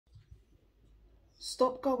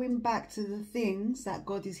Stop going back to the things that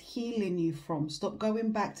God is healing you from. Stop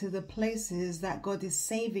going back to the places that God is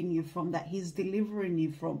saving you from, that He's delivering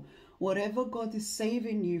you from. Whatever God is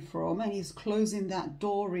saving you from and He's closing that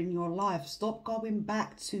door in your life, stop going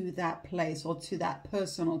back to that place or to that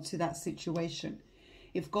person or to that situation.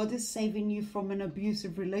 If God is saving you from an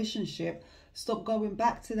abusive relationship, stop going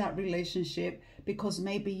back to that relationship because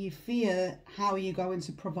maybe you fear, how are you going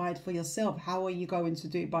to provide for yourself? How are you going to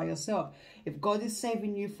do it by yourself? If God is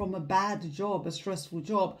saving you from a bad job, a stressful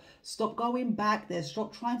job, stop going back there.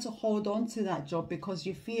 Stop trying to hold on to that job because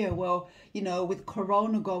you fear, well, you know, with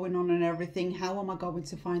Corona going on and everything, how am I going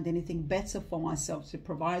to find anything better for myself to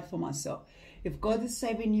provide for myself? If God is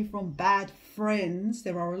saving you from bad friends,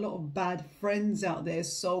 there are a lot of bad friends out there,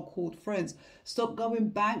 so-called friends. Stop going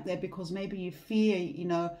back there because maybe you fear, you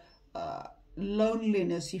know,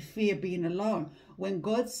 loneliness, you fear being alone. When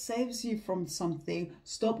God saves you from something,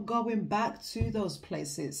 stop going back to those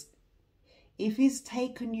places. If He's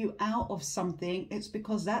taken you out of something, it's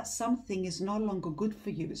because that something is no longer good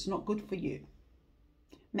for you. It's not good for you.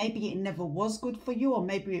 Maybe it never was good for you, or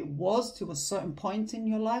maybe it was to a certain point in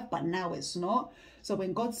your life, but now it's not. So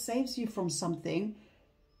when God saves you from something,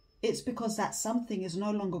 it's because that something is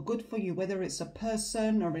no longer good for you, whether it's a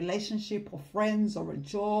person, a relationship, or friends, or a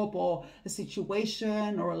job, or a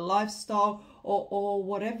situation, or a lifestyle, or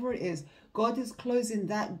whatever it is. God is closing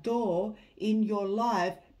that door in your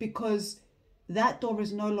life because that door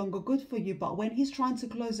is no longer good for you. But when He's trying to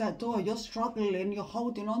close that door, you're struggling, you're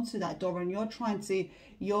holding on to that door, and you're trying to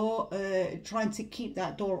keep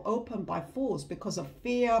that door open by force because of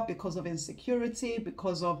fear, because of insecurity,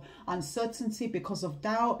 because of uncertainty, because of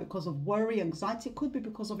doubt, because of worry, anxiety. It could be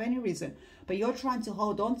because of any reason, but you're trying to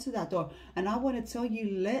hold on to that door. And I want to tell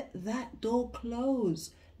you, let that door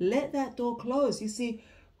close. Let that door close. You see,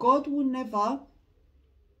 God will never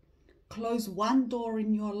close one door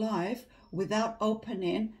in your life without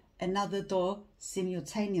opening another door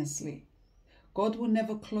simultaneously. God will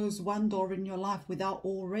never close one door in your life without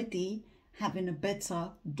already having a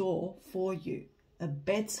better door for you. A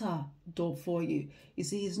better door for you. You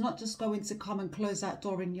see, He's not just going to come and close that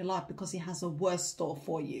door in your life because He has a worse door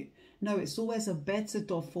for you. No, it's always a better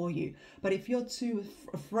door for you. But if you're too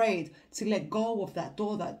afraid to let go of that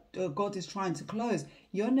door that God is trying to close,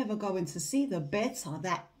 you're never going to see the better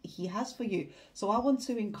that He has for you. So I want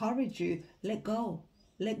to encourage you, let go.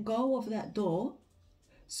 Let go of that door.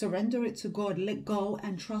 Surrender it to God. Let go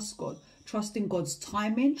and trust God. Trust in God's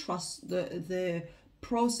timing. Trust the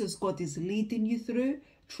process God is leading you through.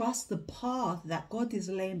 Trust the path that God is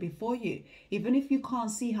laying before you. Even if you can't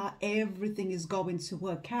see how everything is going to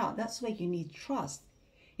work out, that's where you need trust.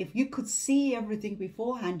 If you could see everything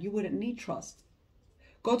beforehand, you wouldn't need trust.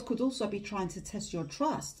 God could also be trying to test your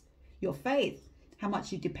trust, your faith, how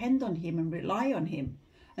much you depend on Him and rely on Him.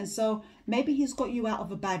 And so maybe He's got you out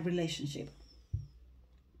of a bad relationship.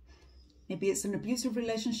 Maybe it's an abusive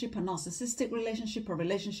relationship, a narcissistic relationship, a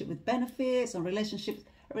relationship with benefits, a relationship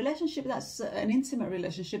that's an intimate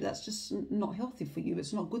relationship that's just not healthy for you.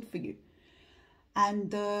 It's not good for you.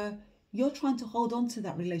 And you're trying to hold on to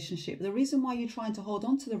that relationship. The reason why you're trying to hold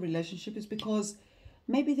on to the relationship is because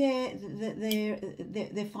maybe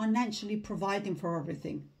they're financially providing for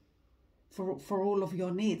everything, for all of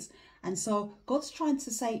your needs. And so God's telling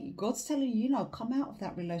you, you know, come out of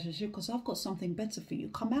that relationship because I've got something better for you.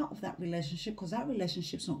 Come out of that relationship because that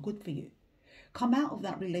relationship's not good for you. Come out of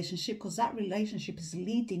that relationship because that relationship is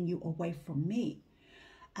leading you away from me.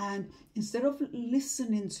 And instead of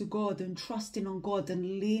listening to God and trusting on God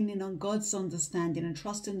and leaning on God's understanding and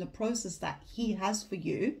trusting the process that He has for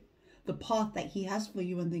you, the path that He has for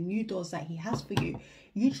you and the new doors that He has for you,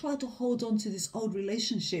 you try to hold on to this old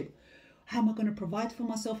relationship. How am I going to provide for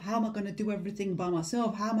myself? How am I going to do everything by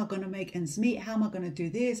myself? How am I going to make ends meet? How am I going to do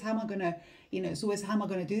this? How am I going to, you know, it's always how am I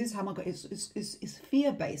going to do this? How am I going? It's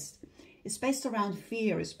fear-based. It's based around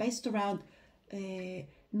fear. It's based around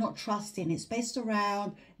not trusting. It's based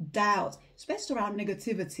around doubt. It's based around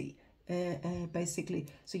negativity, basically.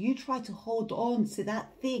 So you try to hold on to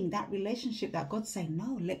that thing, that relationship that God's saying,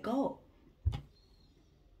 no, let go.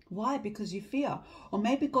 Why? Because you fear. Or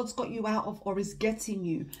maybe God's got you out of, or is getting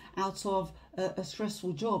you out of a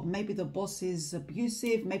stressful job. Maybe the boss is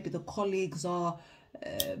abusive. Maybe the colleagues are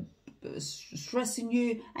stressing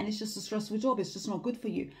you, and it's just a stressful job. It's just not good for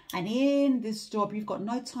you. And in this job, you've got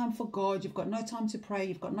no time for God. You've got no time to pray.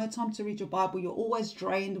 You've got no time to read your Bible. You're always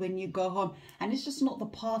drained when you go home. And it's just not the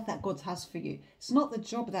path that God has for you. It's not the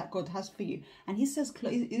job that God has for you. And He says,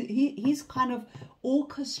 He's kind of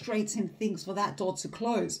orchestrating things for that door to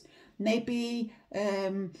close. Maybe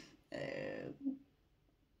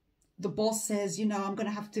the boss says, you know, I'm going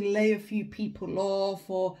to have to lay a few people off,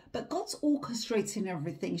 but God's orchestrating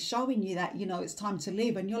everything, showing you that, you know, it's time to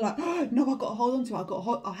leave. And you're like, oh, no, I've got to hold on to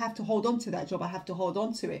it. I have to hold on to that job. I have to hold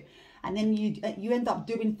on to it. And then you end up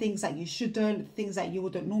doing things that you shouldn't, things that you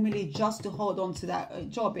wouldn't normally, just to hold on to that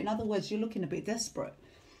job. In other words, you're looking a bit desperate.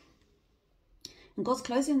 And God's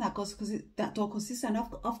closing that door because He's saying,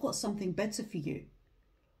 I've got something better for you.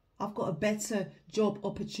 I've got a better job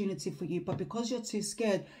opportunity for you. But because you're too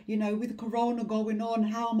scared, you know, with Corona going on,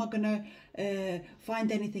 how am I going to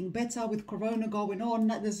find anything better with Corona going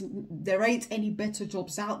on? There ain't any better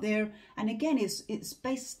jobs out there. And again, it's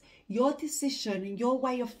based, your decision and your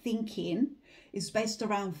way of thinking is based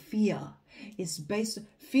around fear.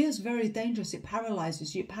 Fear is very dangerous. It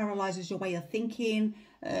paralyzes you. It paralyzes your way of thinking.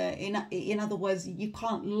 In other words, you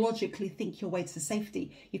can't logically think your way to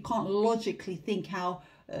safety. You can't logically think how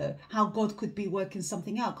God could be working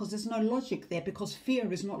something out, because there's no logic there, because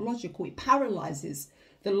fear is not logical. It paralyzes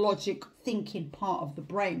the logic thinking part of the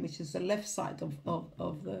brain, which is the left side of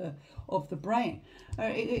the brain.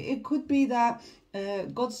 It could be that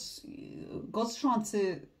God's trying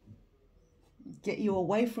to get you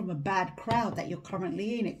away from a bad crowd that you're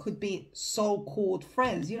currently in. It could be so-called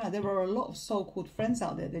friends. You know, there are a lot of so-called friends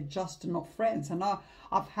out there. They're just not friends, and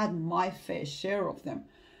I've had my fair share of them.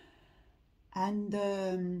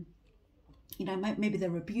 And you know, maybe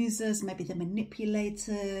they're abusers, maybe they're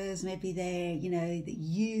manipulators, maybe they're, you know, the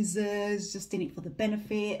users, just in it for the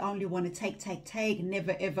benefit, only want to take,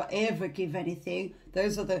 never ever give anything.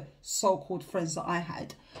 Those are the so-called friends that I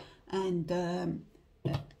had. And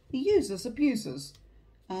users, abusers,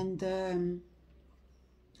 and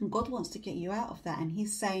God wants to get you out of that. And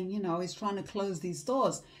He's saying, you know, He's trying to close these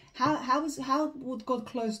doors. How would God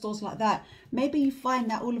close doors like that? Maybe you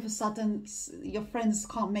find that all of a sudden your friends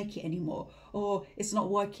can't make it anymore, or it's not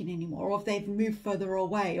working anymore, or if they've moved further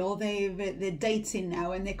away, or they're dating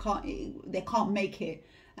now and they can't make it,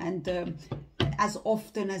 and as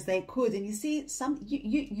often as they could. And you see,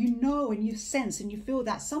 you know, and you sense and you feel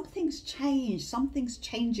that something's changed, something's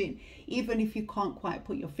changing, even if you can't quite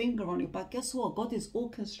put your finger on it. But guess what? God is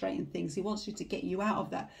orchestrating things. He wants you to get you out of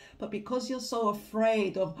that. But because you're so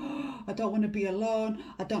afraid of, oh, I don't want to be alone,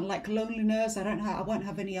 I don't like loneliness, I won't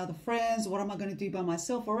have any other friends, what am I going to do by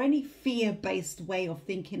myself, or any fear-based way of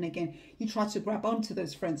thinking, again, you try to grab onto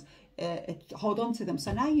those friends, hold on to them.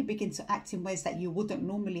 So now you begin to act in ways that you wouldn't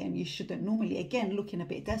normally and you shouldn't normally. Again, looking a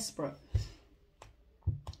bit desperate,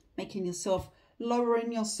 making yourself,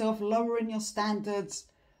 lowering your standards,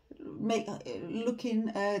 looking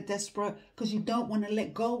desperate, because you don't want to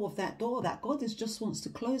let go of that door that God just wants to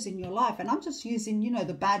close in your life. And I'm just using, you know,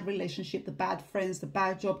 the bad relationship, the bad friends, the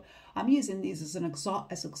bad job. I'm using these as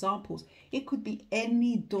examples. It could be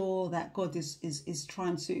any door that God is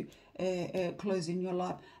trying to close in your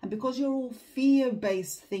life. And because you're all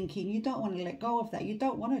fear-based thinking, you don't want to let go of that. You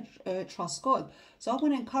don't want to trust God. So I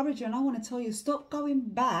want to encourage you, and I want to tell you, stop going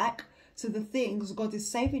back to the things God is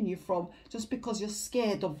saving you from just because you're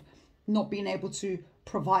scared of not being able to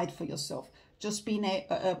provide for yourself, just being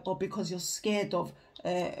or because you're scared of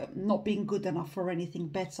not being good enough for anything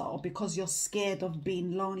better, or because you're scared of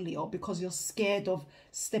being lonely, or because you're scared of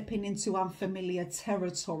stepping into unfamiliar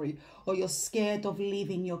territory, or you're scared of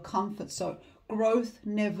leaving your comfort zone. Growth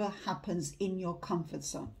never happens in your comfort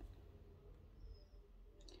zone.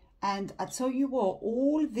 And I tell you what,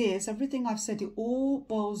 all this, everything I've said, it all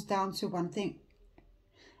boils down to one thing.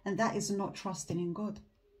 And that is not trusting in God.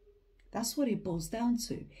 That's what it boils down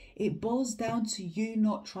to. It boils down to you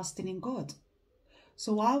not trusting in God.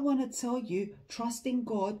 So I want to tell you, trust in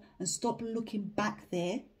God and stop looking back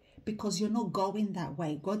there, because you're not going that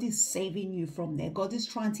way. God is saving you from there. God is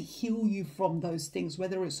trying to heal you from those things,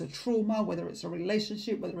 whether it's a trauma, whether it's a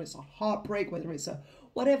relationship, whether it's a heartbreak, whether it's a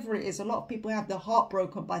whatever it is. A lot of people have their heart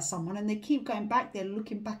broken by someone and they keep going back there,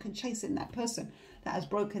 looking back and chasing that person that has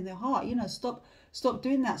broken their heart. You know, stop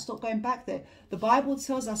doing that. Stop going back there. The Bible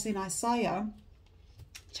tells us in Isaiah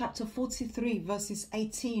chapter 43 verses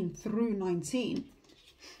 18 through 19,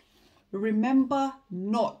 remember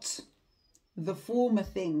not the former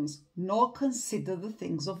things, nor consider the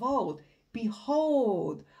things of old.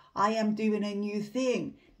 Behold, I am doing a new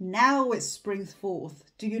thing. Now it springs forth.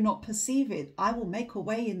 Do you not perceive it? I will make a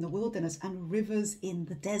way in the wilderness and rivers in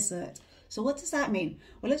the desert. So what does that mean?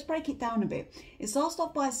 Well, let's break it down a bit. It starts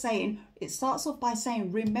off by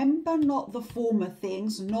saying, remember not the former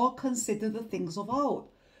things, nor consider the things of old.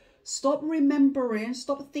 Stop remembering,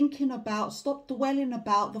 stop thinking about, stop dwelling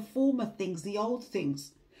about the former things, the old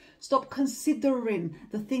things. Stop considering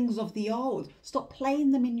the things of the old. Stop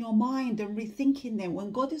playing them in your mind and rethinking them.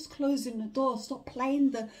 When God is closing the door, stop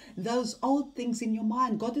playing those old things in your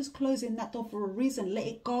mind. God is closing that door for a reason. Let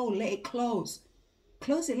it go. Let it close.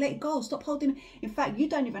 Close it, let it go. Stop holding it. In fact, you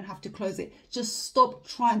don't even have to close it. Just stop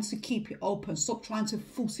trying to keep it open. Stop trying to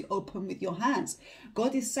force it open with your hands.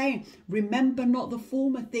 God is saying, remember not the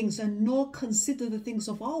former things and nor consider the things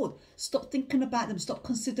of old. Stop thinking about them. Stop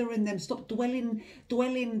considering them. Stop dwelling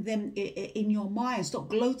them in your mind. Stop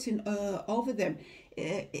gloating over them.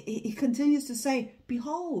 He continues to say,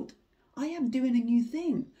 behold, I am doing a new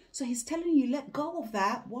thing. So he's telling you, let go of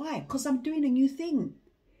that. Why? Because I'm doing a new thing.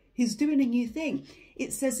 He's doing a new thing.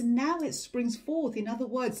 It says now it springs forth. In other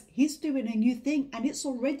words, he's doing a new thing and it's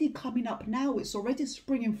already coming up now. It's already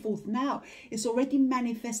springing forth now. It's already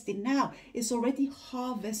manifesting now. It's already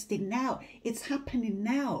harvesting now. It's happening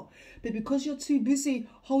now. But because you're too busy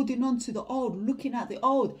holding on to the old, looking at the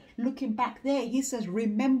old, looking back there, he says,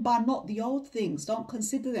 remember not the old things. Don't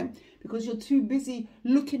consider them. Because you're too busy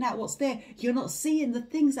looking at what's there. You're not seeing the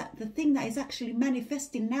thing that is actually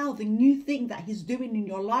manifesting now, the new thing that he's doing in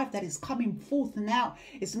your life that is coming forth now.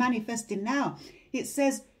 It's manifesting now. It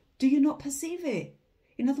says, do you not perceive it?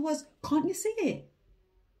 In other words, can't you see it?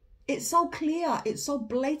 It's so clear. It's so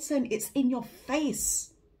blatant. It's in your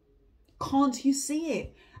face. Can't you see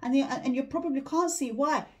it? And you probably can't see.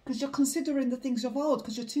 Why? Because you're considering the things of old,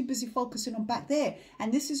 because you're too busy focusing on back there.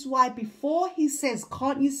 And this is why before he says,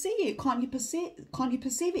 can't you see it? Can't you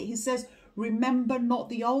perceive it? He says, remember not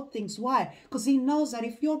the old things. Why? Because he knows that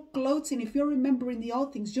if you're gloating, if you're remembering the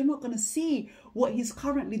old things, you're not going to see what he's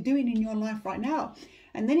currently doing in your life right now.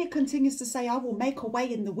 And then it continues to say, I will make a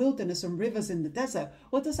way in the wilderness and rivers in the desert.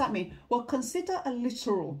 What does that mean? Well, consider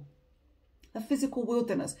a physical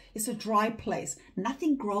wilderness. It's a dry place.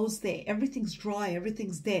 Nothing grows there. Everything's dry.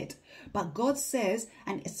 Everything's dead. But God says,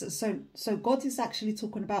 and so God is actually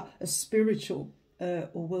talking about a spiritual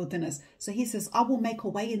wilderness. So he says, I will make a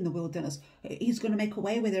way in the wilderness. He's going to make a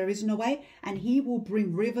way where there is no way, and he will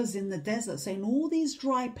bring rivers in the desert. So in all these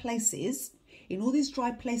dry places,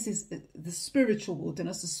 the spiritual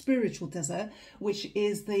wilderness, the spiritual desert, which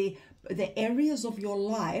is the areas of your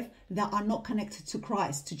life that are not connected to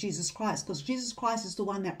Christ, to Jesus Christ, because Jesus Christ is the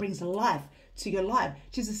one that brings life to your life.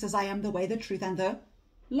 Jesus says, I am the way, the truth, and the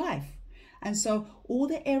life. And so all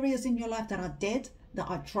the areas in your life that are dead, that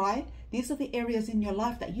are dry, these are the areas in your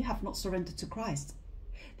life that you have not surrendered to Christ.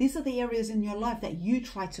 These are the areas in your life that you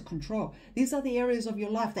try to control. These are the areas of your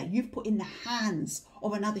life that you've put in the hands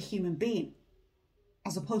of another human being,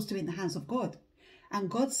 as opposed to in the hands of God. And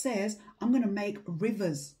God says, I'm going to make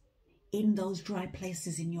rivers in those dry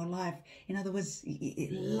places in your life. In other words,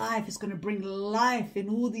 life is going to bring life in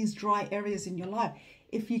all these dry areas in your life.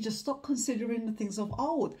 If you just stop considering the things of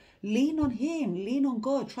old, lean on him, lean on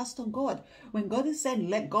God, trust on God. When God is saying,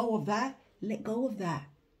 let go of that, let go of that.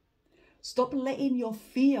 Stop letting your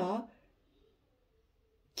fear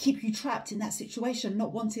keep you trapped in that situation,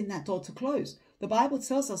 not wanting that door to close. The Bible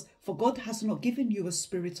tells us, for God has not given you a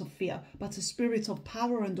spirit of fear, but a spirit of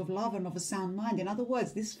power and of love and of a sound mind. In other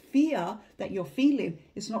words, this fear that you're feeling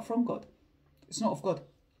is not from God. It's not of God.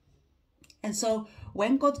 And so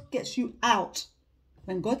when God gets you out,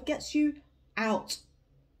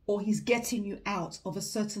 or he's getting you out of a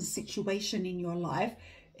certain situation in your life,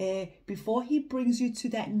 before he brings you to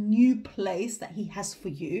that new place that he has for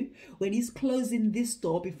you, when he's closing this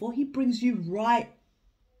door, before he brings you right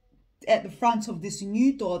at the front of this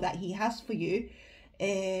new door that he has for you,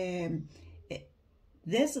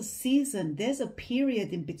 there's a season, there's a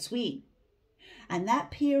period in between. And that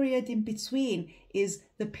period in between is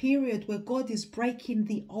the period where God is breaking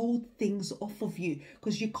the old things off of you,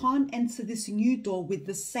 because you can't enter this new door with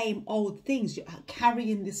the same old things. You're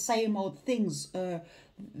carrying the same old things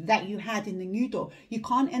that you had in the new door. You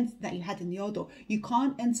can't enter that you had in the old door. You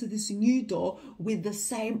can't enter this new door with the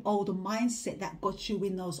same old mindset that got you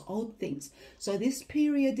in those old things. So this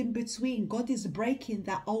period in between, God is breaking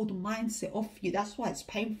that old mindset off you. That's why it's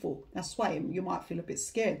painful. That's why you might feel a bit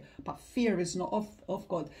scared, but fear is not of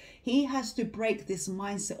God. He has to break this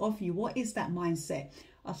mindset off you. What is that mindset?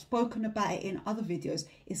 I've spoken about it in other videos.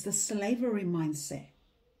 It's the slavery mindset.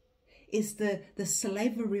 It's the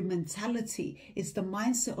slavery mentality. It's the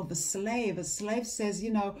mindset of a slave. A slave says,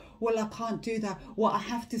 you know, well, I can't do that. Well, I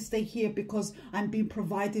have to stay here because I'm being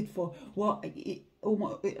provided for. Well,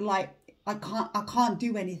 like I can't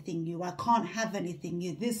do anything new. I can't have anything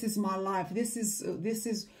new. This is my life. This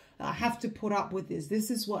is I have to put up with this.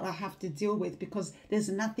 This is what I have to deal with because there's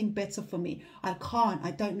nothing better for me. I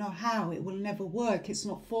don't know how. It will never work. It's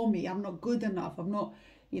not for me. I'm not good enough. I'm not.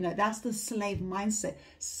 You know, that's the slave mindset.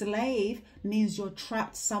 Slave means you're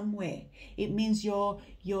trapped somewhere. It means you're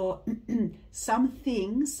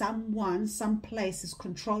something, someone, some place is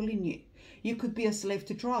controlling you. You could be a slave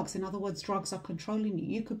to drugs. In other words, drugs are controlling you.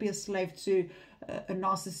 You could be a slave to a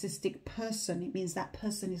narcissistic person. It means that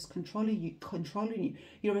person is controlling you.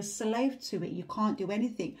 You're a slave to it. You can't do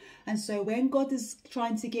anything. And so when God is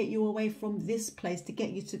trying to get you away from this place to get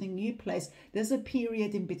you to the new place, there's a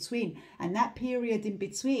period in between. And that period in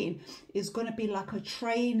between is going to be like a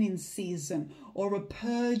training season or a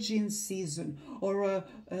purging season or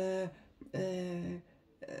a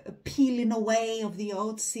peeling away of the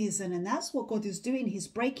old season. And that's what God is doing. He's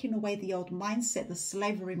breaking away the old mindset, the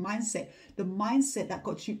slavery mindset, the mindset that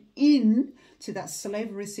got you in to that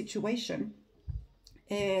slavery situation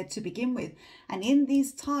to begin with. And in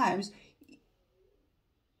these times,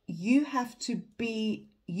 you have to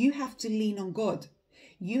lean on God.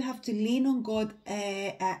 You have to lean on God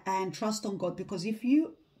and trust on God, because if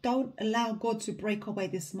you don't allow God to break away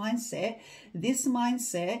this mindset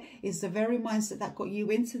is the very mindset that got you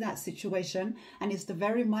into that situation, and it's the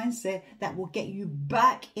very mindset that will get you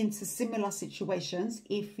back into similar situations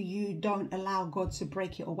if you don't allow God to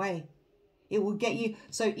break it away. It will get you.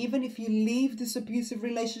 So even if you leave this abusive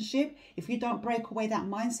relationship, if you don't break away that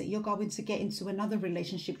mindset, you're going to get into another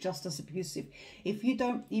relationship just as abusive. If you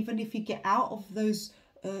don't, even if you get out of those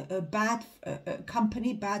bad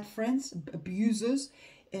company, bad friends, abusers,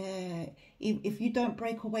 if you don't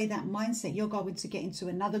break away that mindset, you're going to get into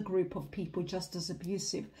another group of people just as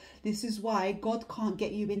abusive. This is why God can't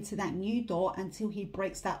get you into that new door until he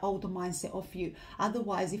breaks that older mindset off you.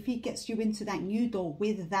 Otherwise, if he gets you into that new door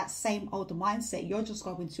with that same older mindset, you're just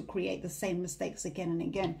going to create the same mistakes again and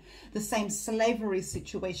again, the same slavery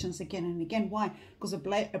situations again and again. Why? Because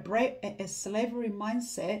a slavery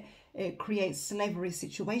mindset, it creates slavery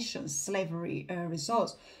situations, slavery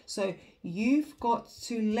results. So you've got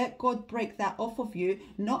to let God break that off of you,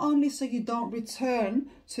 not only so you don't return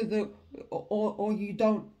to the, or you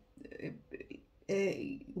don't,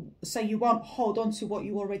 so you won't hold on to what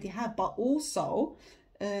you already have, but also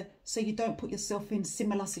so you don't put yourself in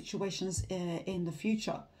similar situations in the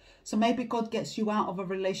future. So maybe God gets you out of a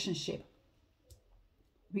relationship.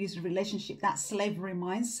 We use a relationship, that slavery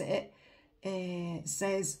mindset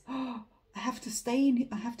says, oh, I have to stay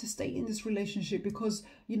in this relationship because,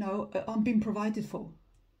 you know, I'm being provided for.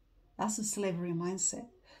 That's a slavery mindset.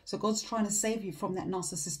 So God's trying to save you from that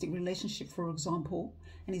narcissistic relationship, for example,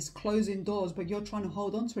 and he's closing doors, but you're trying to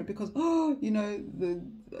hold on to it because, oh, you know,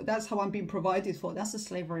 that's how I'm being provided for. That's a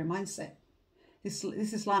slavery mindset. This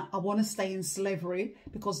is like, I want to stay in slavery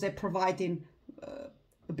because they're providing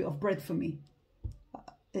a bit of bread for me.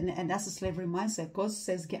 And that's a slavery mindset. God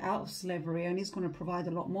says get out of slavery and he's going to provide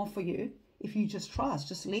a lot more for you if you just trust,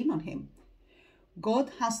 just lean on him. God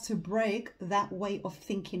has to break that way of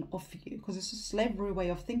thinking off you because it's a slavery way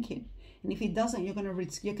of thinking. And if he doesn't, you're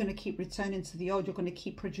going to keep returning to the old. You're going to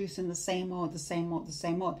keep producing the same old, the same old, the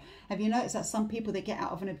same old. Have you noticed that some people, they get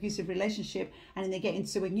out of an abusive relationship and then they get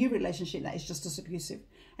into a new relationship that is just as abusive.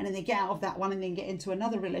 And then they get out of that one and then get into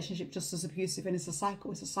another relationship just as abusive. And it's a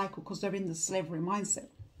cycle. It's a cycle because they're in the slavery mindset.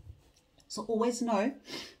 So always know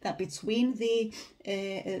that between the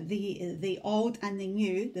old and the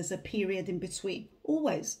new, there's a period in between.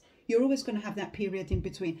 Always. You're always going to have that period in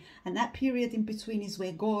between. And that period in between is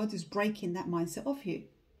where God is breaking that mindset off you.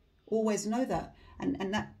 Always know that.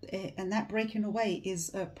 And that breaking away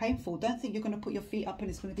is painful. Don't think you're going to put your feet up and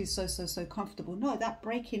it's going to be so comfortable. No, that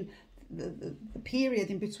breaking, the period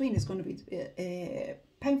in between is going to be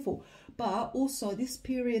painful. But also this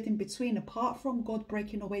period in between, apart from God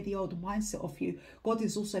breaking away the old mindset of you, God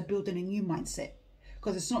is also building a new mindset,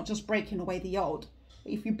 because it's not just breaking away the old.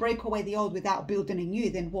 If you break away the old without building a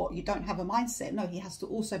new, then what? You don't have a mindset. No, he has to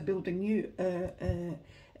also build a new a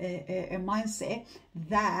mindset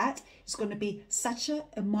that is going to be such a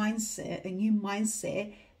mindset, a new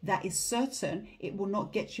mindset that is certain it will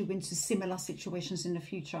not get you into similar situations in the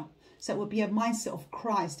future. So it will be a mindset of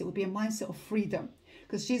Christ. It will be a mindset of freedom,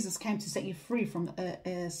 because Jesus came to set you free from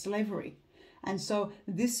slavery. And so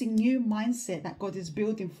this new mindset that God is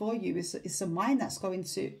building for you is a mind that's going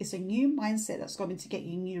to, it's a new mindset that's going to get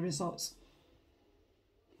you new results.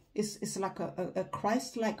 It's like a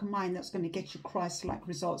Christ-like mind that's going to get you Christ-like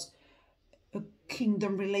results. A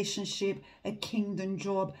kingdom relationship, a kingdom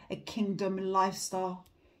job, a kingdom lifestyle,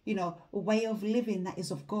 you know, a way of living that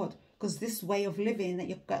is of God. Because this way of living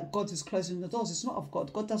that God is closing the doors, it's not of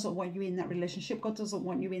God. God doesn't want you in that relationship. God doesn't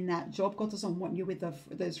want you in that job. God doesn't want you with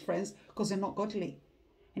those friends, because they're not godly.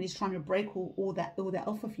 And he's trying to break all that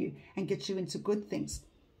off of you and get you into good things.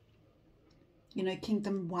 You know,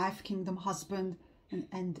 kingdom wife, kingdom husband,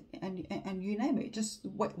 and you name it, just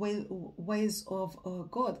ways of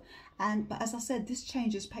God. But as I said, this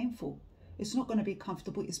change is painful. It's not going to be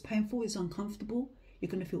comfortable. It's painful. It's uncomfortable. You're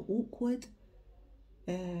going to feel awkward.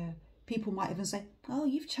 People might even say, "Oh,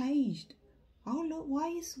 you've changed. Oh, look, why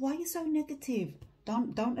are you so negative?"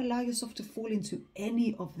 Don't allow yourself to fall into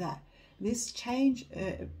any of that. This change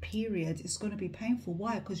period is going to be painful.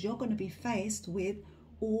 Why? Because you're going to be faced with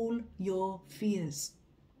all your fears.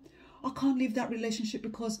 I can't leave that relationship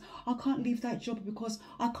because I can't leave that job because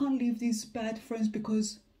I can't leave these bad friends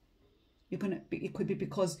because it could be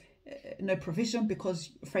because no provision,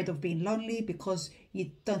 because you're afraid of being lonely, because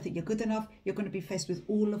you don't think you're good enough. You're going to be faced with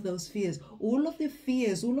all of those fears, all of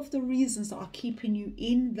the reasons that are keeping you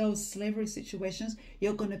in those slavery situations.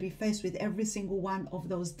 You're going to be faced with every single one of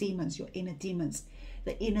those demons, your inner demons,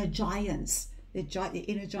 the inner giants. The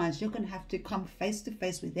inner giants, you're going to have to come face to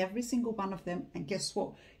face with every single one of them. And guess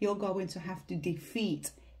what? You're going to have to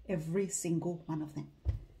defeat every single one of them.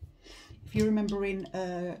 If you remember in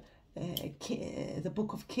the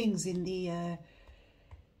book of Kings, in the...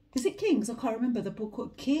 is it Kings? I can't remember. The book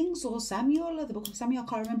of Kings or Samuel, or the book of Samuel, I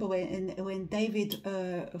can't remember, when David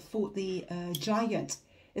fought the giant.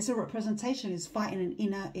 It's a representation. It's fighting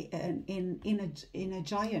an inner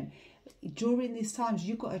giant. During these times,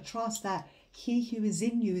 you've got to trust that he who is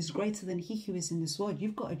in you is greater than he who is in this world.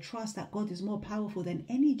 You've got to trust that God is more powerful than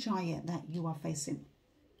any giant that you are facing.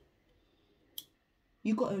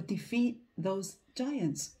 You've got to defeat those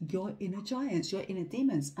giants, your inner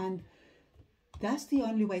demons. And that's the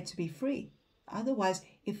only way to be free. Otherwise,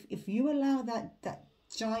 if you allow that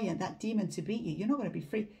giant, that demon to beat you, you're not going to be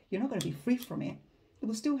free. You're not going to be free from it. It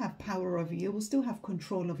will still have power over you. It will still have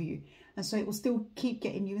control over you. And so it will still keep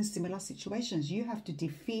getting you in similar situations. You have to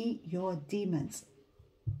defeat your demons.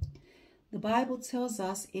 The Bible tells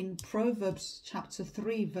us in Proverbs chapter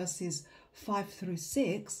 3, verses 5 through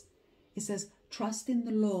 6, it says, "Trust in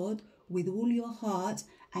the Lord with all your heart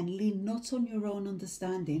and lean not on your own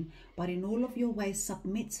understanding, but in all of your ways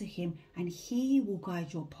submit to him and he will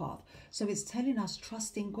guide your path." So it's telling us,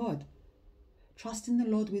 trust in God. Trust in the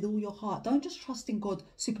Lord with all your heart. Don't just trust in God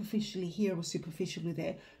superficially here or superficially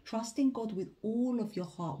there. Trust in God with all of your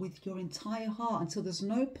heart, with your entire heart, until there's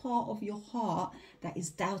no part of your heart that is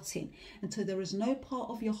doubting. Until there is no part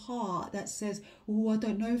of your heart that says, "Oh, I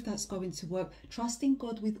don't know if that's going to work." Trust in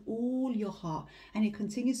God with all your heart. And it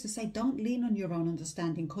continues to say, don't lean on your own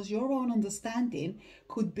understanding, because your own understanding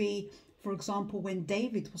could be, for example, when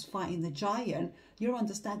David was fighting the giant, your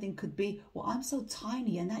understanding could be, well, I'm so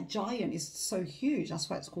tiny and that giant is so huge. That's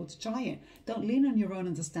why it's called a giant. Don't lean on your own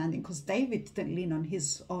understanding, because David didn't lean on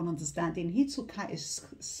his own understanding. He took out his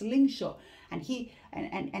slingshot and he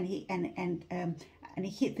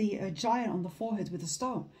hit the giant on the forehead with a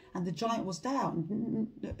stone, and the giant was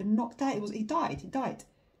down, knocked out. He died.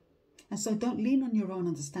 And so don't lean on your own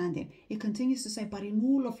understanding. It continues to say, but in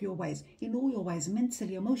all your ways,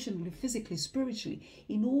 mentally, emotionally, physically, spiritually,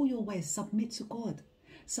 in all your ways, submit to God.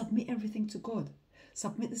 Submit everything to God.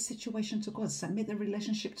 Submit the situation to God. Submit the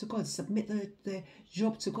relationship to God. Submit the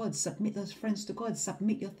job to God. Submit those friends to God.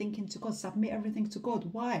 Submit your thinking to God. Submit everything to God.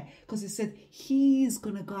 Why? Because it said he's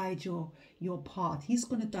going to guide your path. He's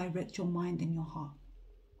going to direct your mind and your heart.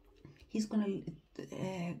 He's going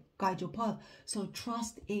to guide your path. So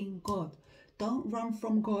trust in God. Don't run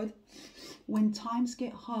from God. When times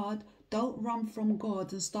get hard, don't run from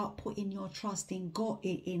God and start putting your trust in God,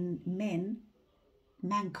 in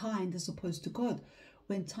mankind, as opposed to God.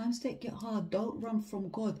 When times get hard, don't run from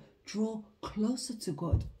God. Draw closer to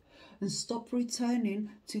God. And stop returning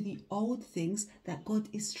to the old things that God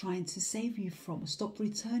is trying to save you from. Stop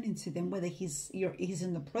returning to them, whether he's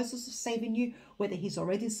in the process of saving you, whether he's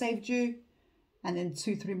already saved you, and then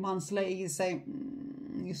 2-3 months later you say,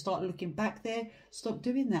 you start looking back there. Stop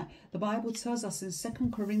doing that. The Bible tells us in 2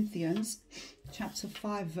 Corinthians chapter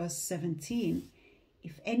 5, verse 17,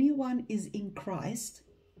 if anyone is in Christ,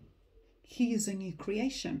 he is a new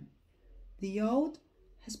creation. The old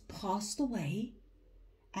has passed away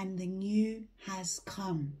and the new has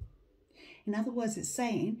come. In other words, it's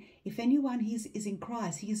saying, if anyone is in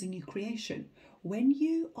Christ, he is a new creation. When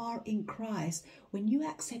you are in Christ, when you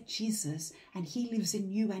accept Jesus and he lives in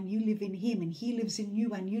you and you live in him, and he lives in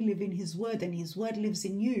you and you live in his word and his word lives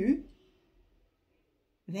in you,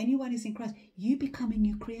 if anyone is in Christ, you become a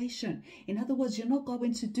new creation. In other words, you're not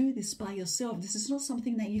going to do this by yourself. This is not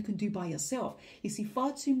something that you can do by yourself. You see,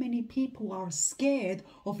 far too many people are scared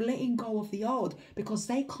of letting go of the old because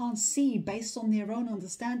they can't see, based on their own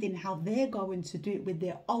understanding, how they're going to do it with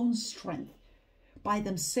their own strength, by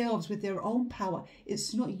themselves, with their own power.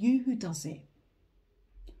 It's not you who does it.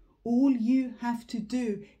 All you have to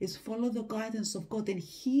do is follow the guidance of God, and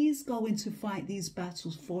he's going to fight these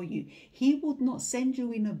battles for you. He would not send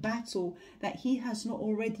you in a battle that he has not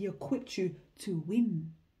already equipped you to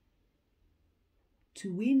win.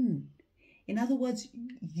 To win. In other words,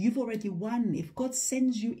 you've already won. If God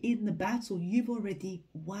sends you in the battle, you've already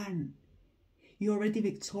won. You're already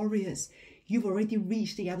victorious. You've already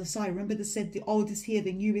reached the other side. Remember they said the old is here,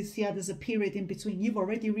 the new is here. There's a period in between. You've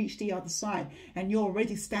already reached the other side and you're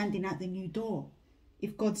already standing at the new door.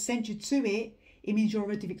 If God sent you to it, it means you're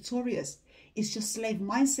already victorious. It's just slave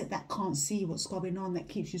mindset that can't see what's going on, that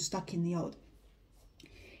keeps you stuck in the old.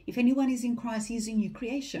 If anyone is in Christ, he's a new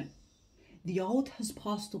creation. The old has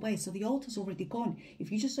passed away, so the old has already gone.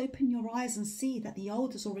 If you just open your eyes and see that the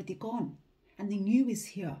old has already gone and the new is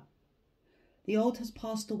here. The old has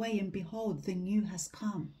passed away, and behold, the new has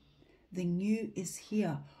come. The new is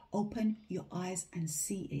here. Open your eyes and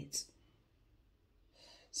see it.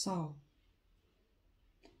 So,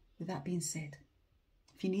 with that being said,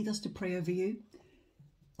 if you need us to pray over you,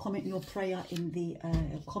 comment your prayer in the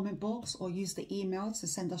comment box, or use the email to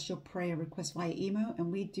send us your prayer request via email,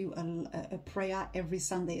 and we do a prayer every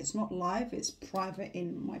Sunday. It's not live, it's private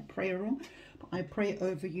in my prayer room, but I pray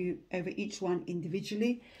over you, over each one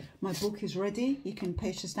individually. My book is ready. You can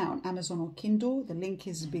purchase that on Amazon or Kindle. The link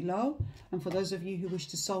is below, and for those of you who wish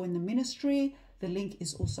to sow in the ministry, the link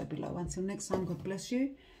is also below. Until next time, God bless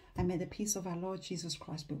you, and may the peace of our Lord Jesus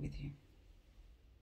Christ be with you.